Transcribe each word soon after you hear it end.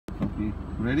You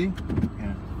ready?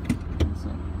 Yeah. So.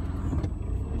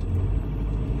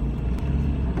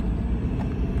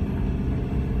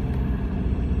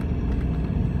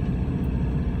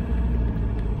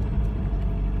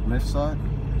 Left side.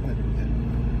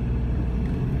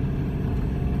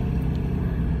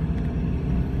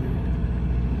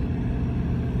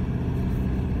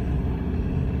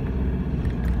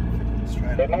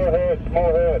 Straight up. More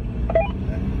head.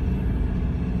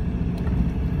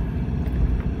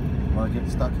 Will I get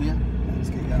stuck here? Let's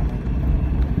keep going, mate.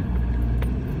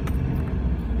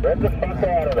 Get the fuck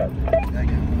out of it. There you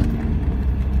go.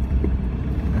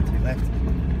 Go to your left.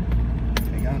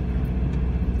 There you go.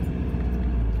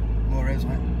 More res,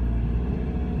 mate.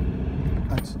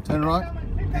 Thanks. Turn right.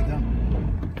 There you go.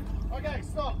 Okay,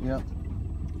 stop. Yep.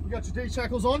 You got your D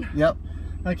shackles on? Yep.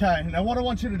 Okay, now what I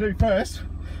want you to do first,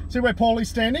 see where Paulie's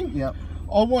standing? Yep.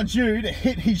 I want you to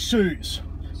hit his shoes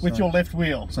with your left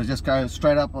wheel. So just go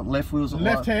straight up on left wheels.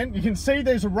 Left hand, you can see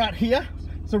there's a rut here.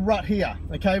 There's a rut here.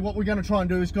 Okay, what we're going to try and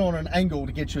do is go on an angle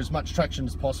to get you as much traction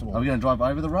as possible. Are we going to drive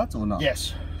over the ruts or not?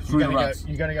 Yes. Through you're the gonna ruts.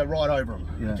 You're going to go right over them.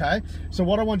 Yeah. Okay, so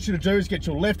what I want you to do is get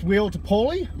your left wheel to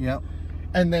Paulie. Yep.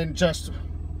 And then just,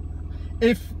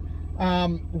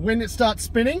 when it starts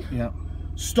spinning, Yep.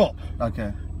 stop.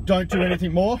 Okay. Don't do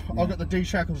anything more. I've got the D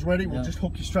shackles ready. We'll Yeah. just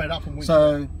hook you straight up and we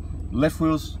So left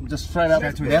wheels just straight up.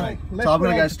 Straight to his Yeah. leg. Left So I'm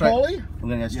going to wheel go to straight. Paulie. I'm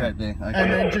going to go straight there. Okay.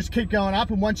 And then just keep going up,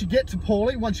 and once you get to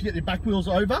Paulie, once you get your back wheels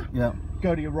over, Yep.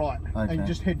 go to your right, Okay. and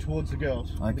just head towards the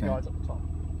girls, the Okay. guys at the top.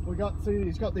 See,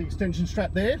 he's got the extension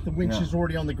strap there. The winch Yeah. is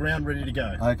already on the ground, ready to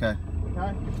go. Okay.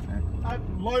 Okay.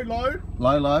 Low,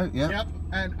 Low. Yep. Yep,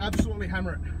 and absolutely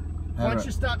hammer it. Once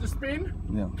you start to spin,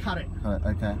 Yeah. cut it.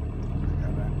 Okay.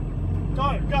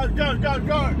 Go. There you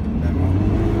go.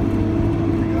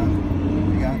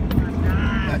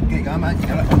 Get going, mate. Get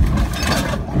going. Hold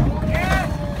on.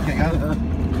 There you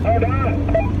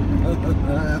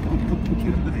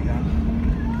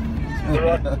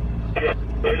go.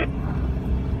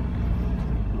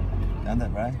 Done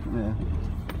that, bro. Yeah.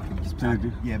 Just park,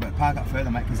 yeah, but park up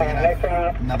further, mate, because you're going to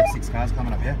have another 6 cars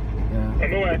coming up, yeah? Yeah.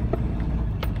 Annoying.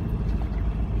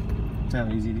 That's how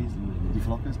easy it is. The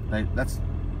deflockers. That's.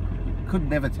 Could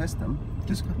never test them.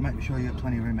 Just make sure you have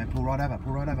plenty of room, mate. Pull right over.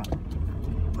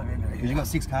 Because you've got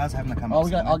 6 cars having to come up.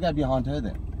 I'll go behind her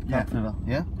then. Yeah. Further.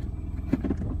 Yeah?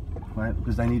 Right,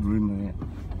 because they need room there.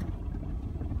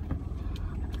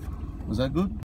 Was that good?